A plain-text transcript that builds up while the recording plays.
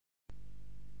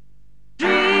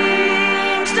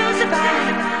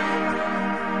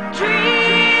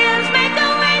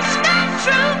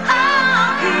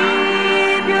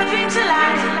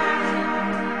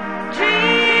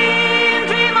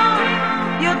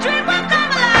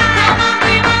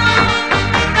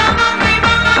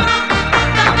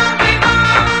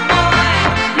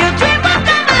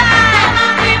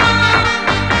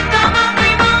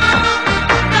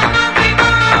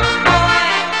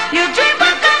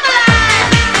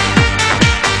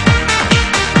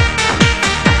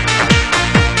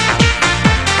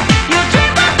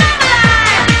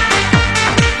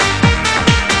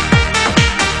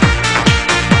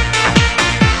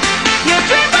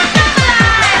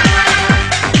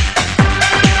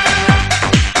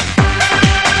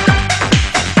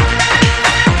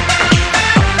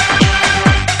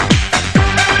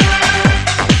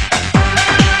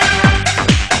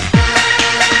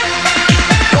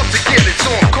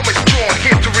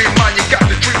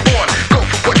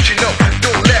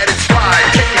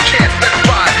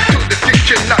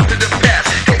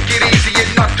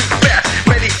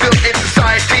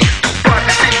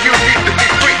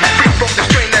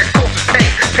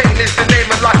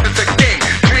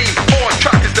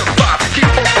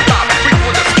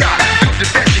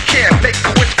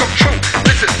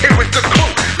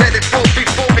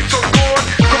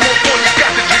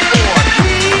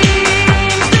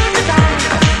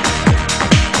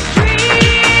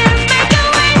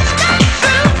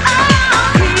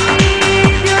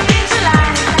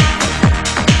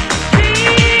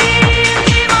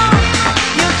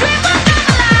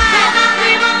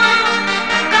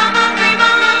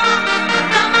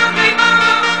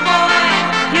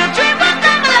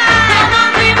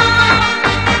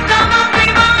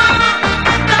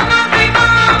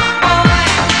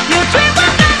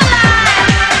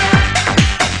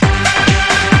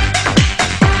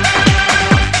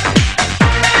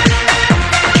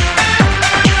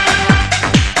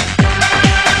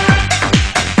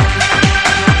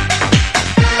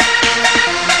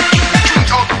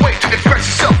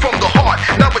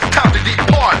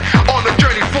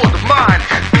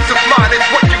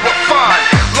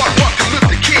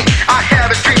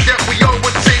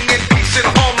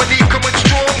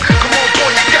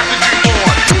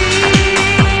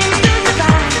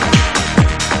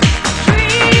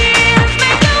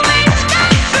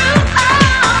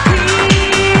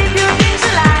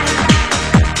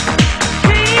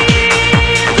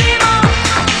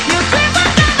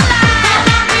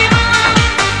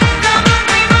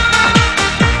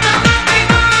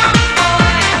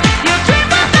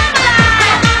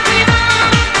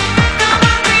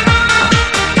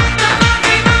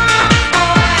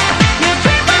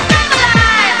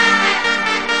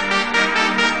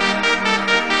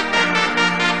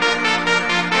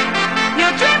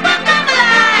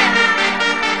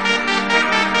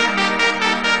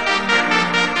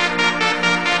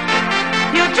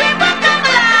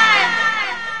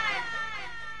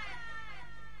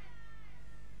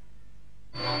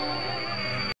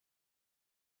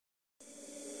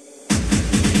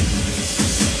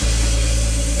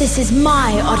This is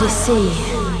my odyssey.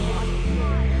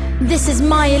 This is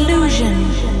my illusion.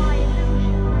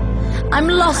 I'm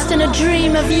lost in a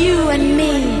dream of you and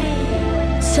me,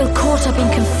 still caught up in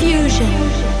confusion.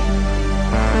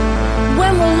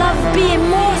 When will love be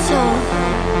immortal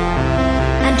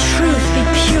and truth be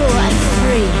pure and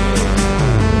free?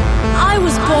 I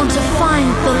was born to find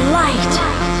the light.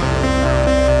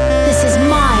 This is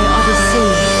my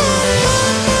odyssey.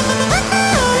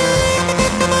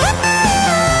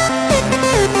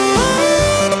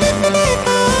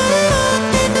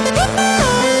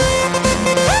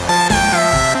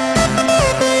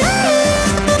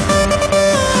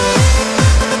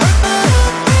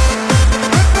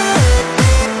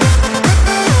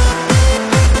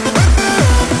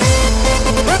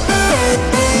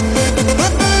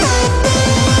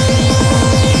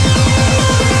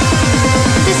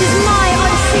 This is my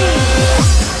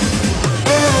odyssey.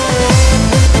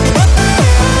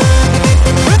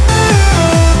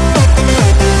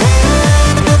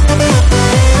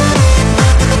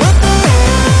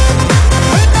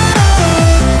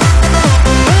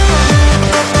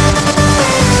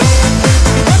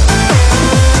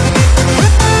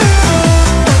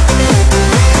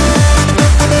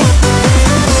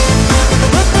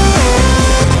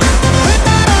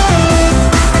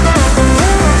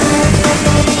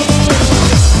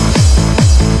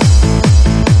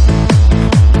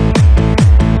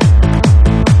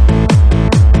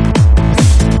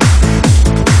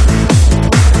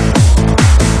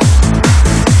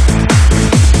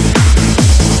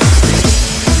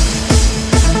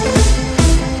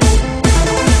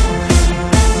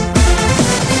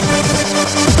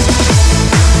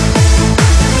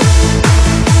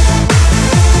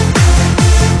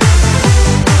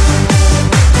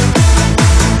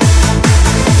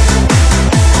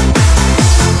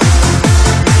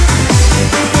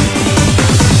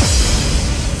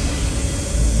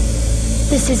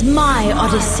 is my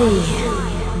odyssey.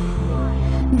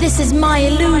 This is my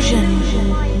illusion.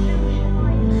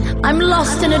 I'm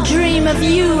lost in a dream of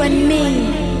you and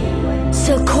me,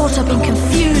 still caught up in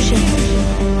confusion.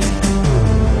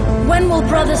 When will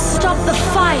brothers stop the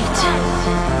fight?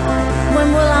 When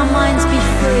will our minds be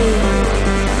free?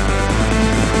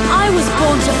 I was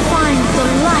born to find the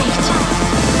light.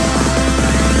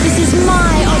 This is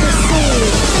my